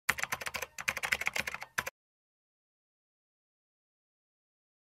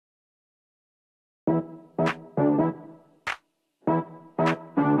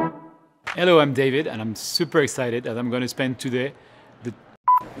Hello, I'm David, and I'm super excited as I'm going to spend today.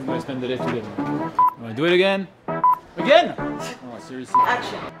 I'm going to spend the day today. You want to do it again? Again? Oh, seriously.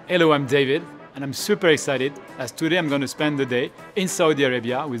 Action. Hello, I'm David, and I'm super excited as today I'm going to spend the day in Saudi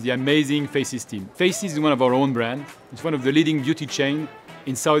Arabia with the amazing Faces team. Faces is one of our own brands. It's one of the leading beauty chains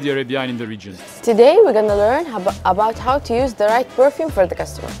in Saudi Arabia and in the region. Today we're gonna learn about how to use the right perfume for the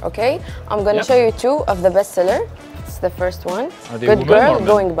customer, okay? I'm gonna show you two of the bestseller. It's the first one. Are they Good Girl, men?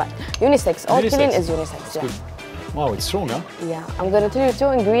 Going Bad. Unisex. All Unisex. Killian is unisex, yeah. Good. Wow, it's strong, huh? Yeah, I'm gonna tell you two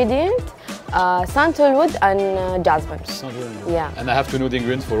ingredients. Sandalwood and jasmine. Yeah. And I have to know the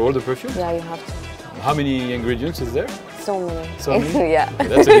ingredients for all the perfume? Yeah, you have to. How many ingredients is there? So many. So many? Yeah. Okay,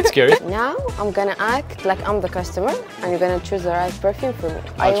 that's a bit scary. Now I'm gonna act like I'm the customer and you're gonna choose the right perfume for me.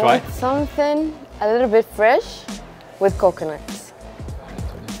 I'll try. Want something a little bit fresh with coconuts.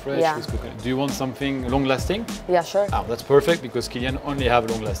 Fresh Yeah. with coconut. Do you want something long lasting? Yeah, sure. Ah, that's perfect because Kilian only have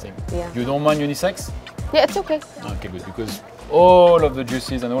long lasting. Yeah. You don't mind unisex? Yeah, it's okay. Okay, good, because all of the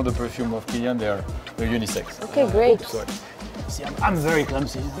juices and all the perfume of Kilian, they're unisex. Okay, great. Oops, sorry. See, I'm very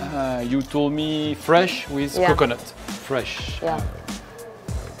clumsy. You told me fresh with coconut. Fresh. Yeah.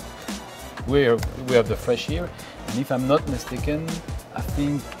 We have the fresh here, and if I'm not mistaken, I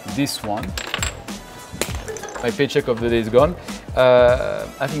think this one. My paycheck of the day is gone.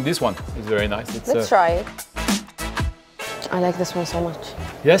 I think this one is very nice. Let's try it. I like this one so much.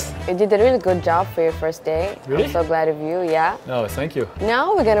 Yes? You did a really good job for your first day. Really? I'm so glad of you, yeah. No, thank you.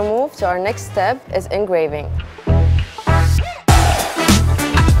 Now we're gonna move to our next step is engraving.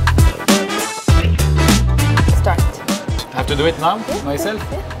 Start. I have to do it now, myself?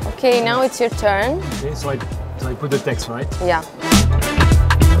 Yeah. Okay, now it's your turn. Okay, so I put the text, right? Yeah.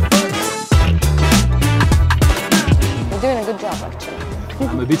 You're doing a good job, actually.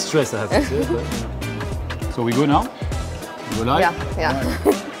 I'm a bit stressed, I have to say. But, so we go now? We go live? Yeah, yeah.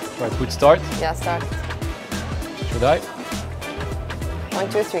 Right. So I put start. Yeah, start. Should I? 1,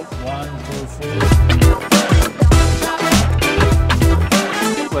 2, 3. 1, 2, 3.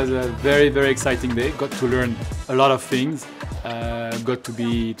 It was a very, very exciting day. Got to learn a lot of things. Got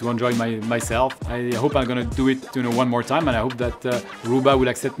to enjoy myself. I hope I'm gonna do it one more time, and I hope that Ruba will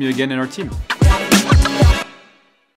accept me again in our team.